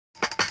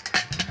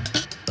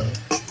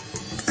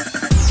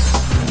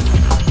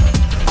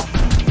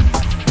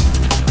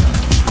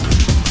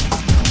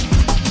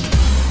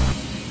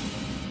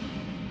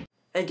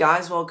Hey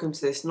guys, welcome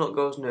to this Nut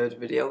Goes Nerd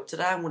video.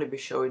 Today I'm going to be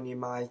showing you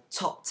my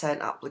top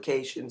 10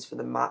 applications for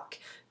the Mac.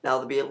 Now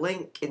there'll be a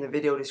link in the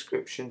video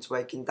description to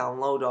where you can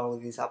download all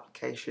of these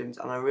applications,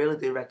 and I really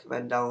do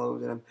recommend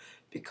downloading them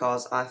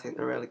because I think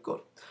they're really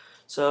good.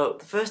 So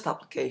the first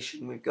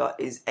application we've got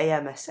is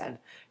AMSN.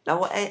 Now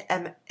what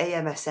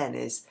AMSN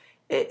is,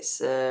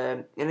 it's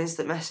an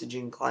instant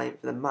messaging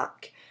client for the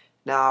Mac.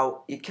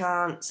 Now you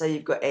can't say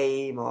you've got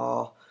AIM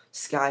or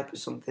Skype or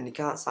something, you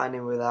can't sign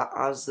in with that.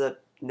 As the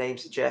name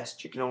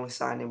suggests, you can only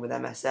sign in with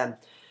MSN.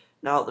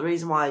 Now the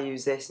reason why I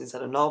use this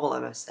instead of normal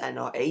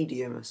MSN or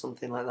Adium or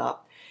something like that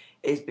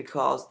is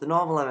because the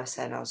normal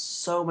MSN has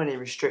so many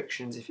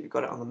restrictions if you've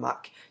got it on the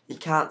Mac. You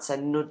can't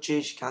send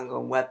nudges, you can't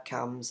go on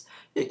webcams,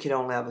 you can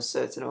only have a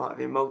certain amount of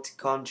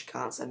emoticons, you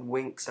can't send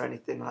winks or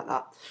anything like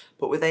that.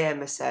 But with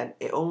AMSN,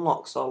 it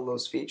unlocks all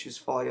those features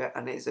for you,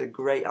 and it's a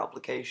great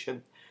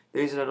application.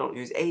 The reason I don't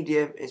use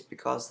Adium is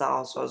because that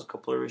also has a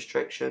couple of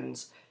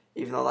restrictions.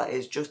 Even though that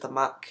is just a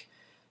Mac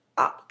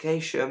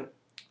application,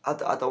 I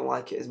don't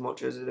like it as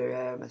much as I do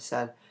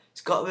AMSN.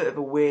 It's got a bit of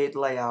a weird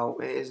layout,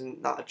 it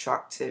isn't that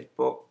attractive,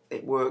 but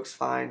it works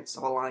fine,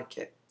 so I like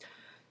it.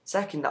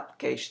 Second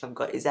application I've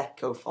got is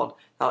Echofon.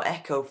 Now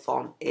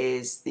Echofon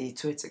is the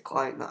Twitter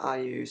client that I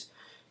use,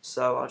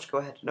 so I'll just go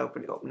ahead and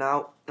open it up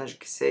now. As you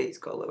can see, it's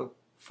got a little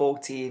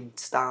 14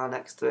 star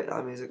next to it.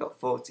 That means I've got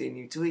 14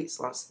 new tweets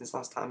since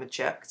last time I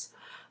checked.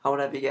 And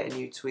whenever you get a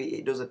new tweet,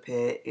 it does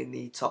appear in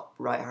the top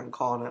right hand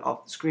corner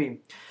of the screen.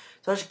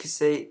 So as you can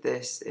see,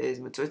 this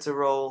is my Twitter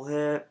roll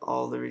here,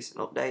 all the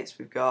recent updates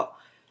we've got.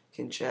 You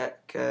can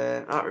check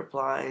at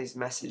replies,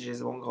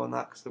 messages. I won't go on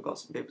that because I've got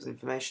some people's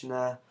information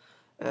there,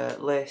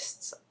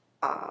 lists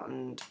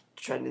and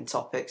trending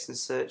topics and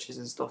searches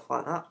and stuff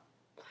like that.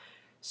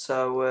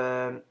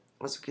 So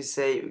as you can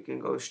see, we can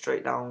go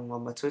straight down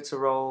on my Twitter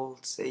roll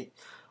to see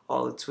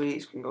all the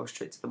tweets. We can go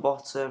straight to the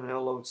bottom and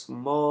it'll load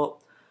some more.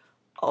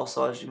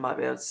 Also, as you might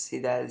be able to see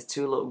there's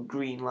two little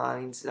green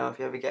lines. Now if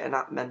you ever get an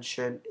app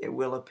mention, it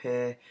will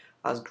appear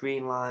as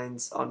green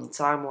lines on your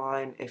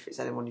timeline if it's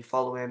anyone you're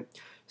following,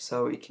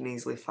 so you can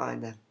easily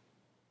find them.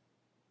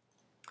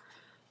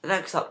 The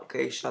next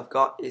application I've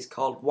got is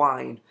called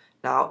Wine.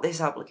 Now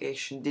this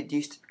application did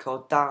used to be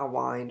called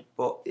Darwine,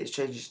 but it's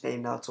changed its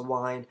name now to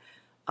Wine.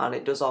 And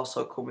it does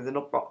also come with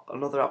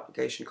another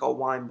application called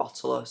Wine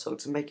Bottler. So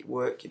to make it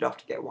work, you'd have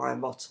to get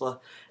Wine Bottler.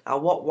 Now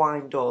what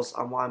Wine does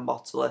and Wine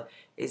Bottler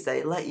is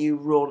they let you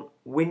run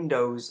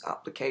Windows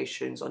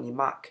applications on your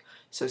Mac.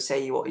 So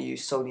say you want to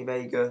use Sony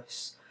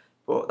Vegas,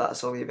 but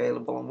that's only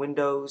available on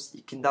Windows.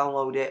 You can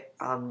download it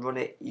and run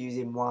it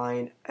using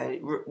Wine, and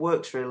it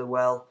works really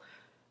well.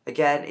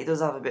 Again, it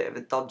does have a bit of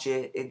a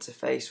dodgy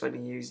interface when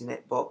you're using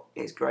it, but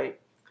it's great.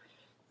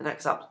 The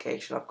next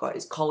application I've got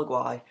is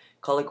Coliguai.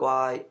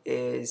 Coliguai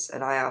is an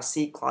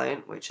IRC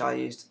client which I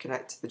use to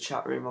connect to the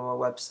chat room on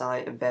my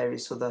website and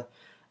various other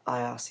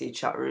IRC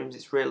chat rooms.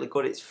 It's really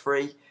good, it's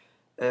free.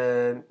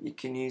 You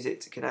can use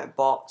it to connect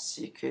bots,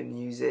 you can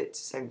use it to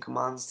send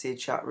commands to your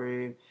chat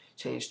room,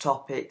 change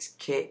topics,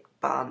 kick,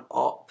 ban,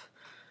 op,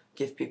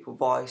 give people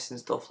voice and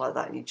stuff like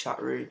that in your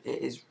chat room.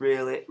 It is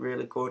really,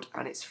 really good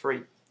and it's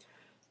free.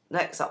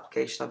 Next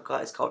application I've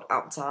got is called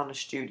Aptana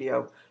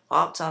Studio.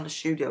 What Aptana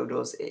Studio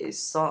does, it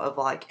is sort of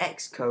like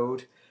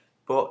Xcode,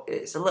 but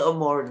it's a little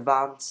more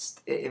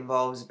advanced. It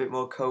involves a bit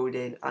more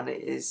coding, and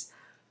it is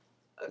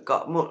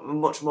got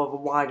much more of a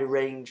wider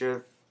range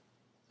of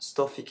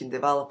stuff you can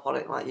develop on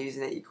it. Like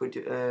using it, you could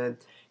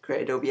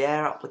create Adobe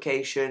Air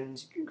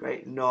applications, you can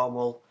create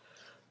normal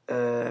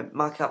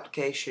Mac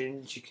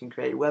applications, you can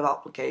create web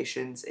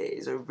applications. It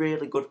is a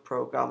really good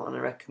program, and I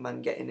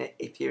recommend getting it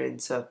if you're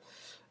into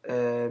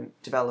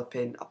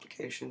developing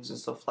applications and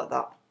stuff like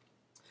that.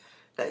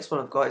 Next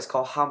one I've got is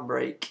called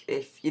Handbrake.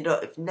 If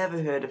you've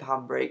never heard of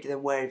Handbrake,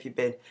 then where have you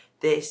been?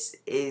 This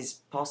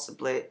is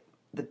possibly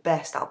the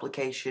best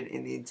application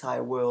in the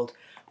entire world.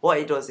 What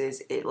it does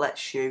is it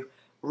lets you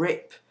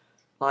rip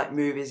like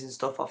movies and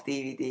stuff off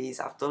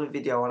DVDs. I've done a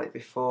video on it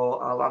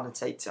before. I'll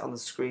annotate it on the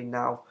screen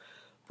now.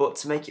 But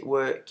to make it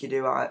work, if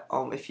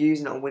you're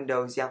using it on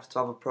Windows, you have to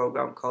have a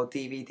program called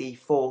DVD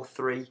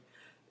 4.3.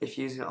 If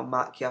you're using it on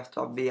Mac, you have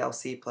to have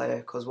VLC player,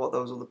 because what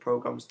those other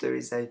programs do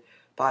is they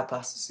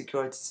bypass the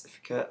security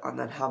certificate, and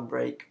then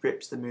Handbrake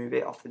rips the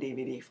movie off the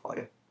DVD for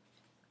you.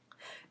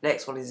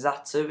 Next one is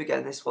Zattoo.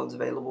 Again, this one's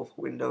available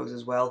for Windows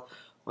as well.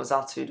 What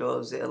Zattoo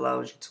does, it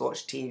allows you to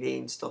watch TV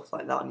and stuff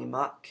like that on your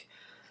Mac.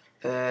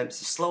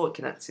 It's slower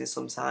connecting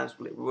sometimes,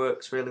 but it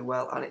works really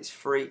well, and it's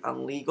free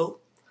and legal.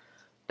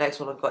 Next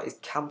one I've got is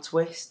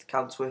CamTwist.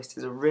 CamTwist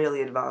is a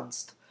really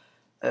advanced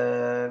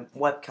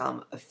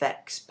webcam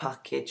effects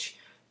package.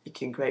 You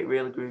can create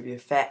really groovy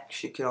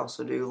effects. You can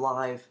also do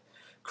live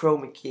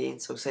chroma keying.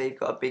 So say you've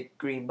got a big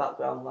green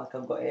background like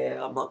I've got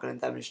here. I'm not going to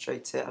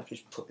demonstrate it. I've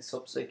just put this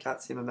up so you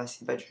can't see my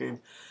messy bedroom.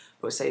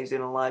 But say you're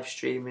doing a live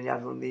stream and you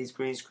had one of these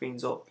green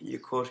screens up, you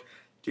could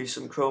do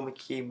some chroma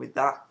keying with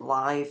that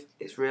live.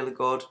 It's really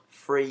good,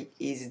 free,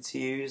 easy to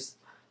use.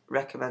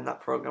 Recommend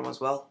that program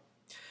as well.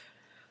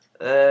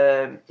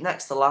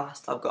 Next to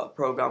last, I've got a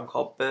program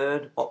called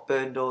Burn. What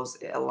Burn does,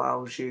 it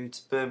allows you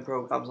to burn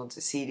programs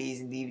onto CDs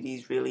and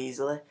DVDs really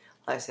easily.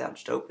 Like I say, I'll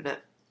just open it.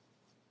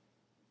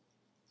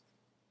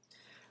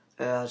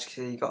 As you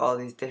can see, you've got all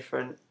these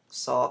different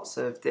sorts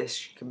of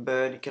discs you can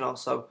burn. You can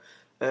also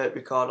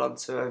record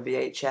onto a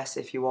VHS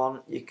if you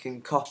want. You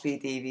can copy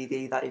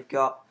DVD that you've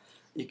got.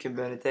 You can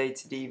burn a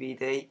data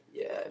DVD,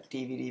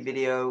 DVD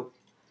video.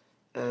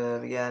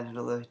 Again,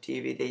 another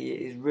DVD.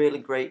 It is really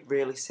great,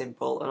 really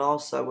simple, and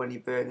also when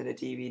you're burning a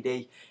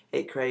DVD,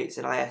 it creates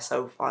an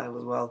ISO file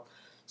as well.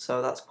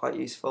 So that's quite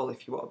useful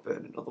if you want to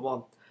burn another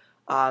one.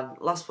 And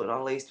last but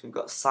not least, we've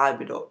got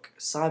CyberDuck.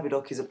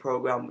 CyberDuck is a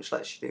program which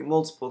lets you do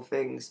multiple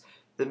things.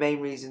 The main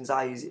reasons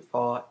I use it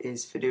for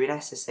is for doing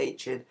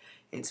SSHing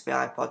into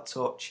my iPod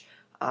Touch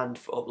and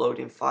for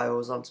uploading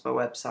files onto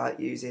my website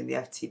using the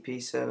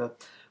FTP server.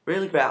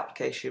 Really great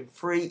application,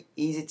 free,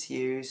 easy to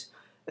use.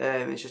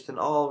 It's just an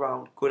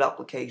all-round good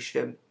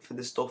application for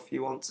the stuff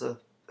you want to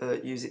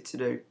use it to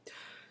do.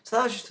 So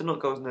that was just a Nut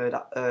Goes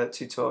Nerd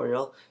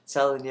tutorial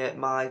telling you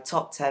my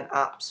top 10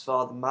 apps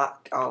for the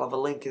Mac. I'll have a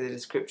link in the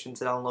description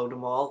to download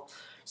them all.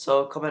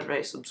 So comment,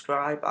 rate,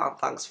 subscribe, and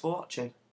thanks for watching.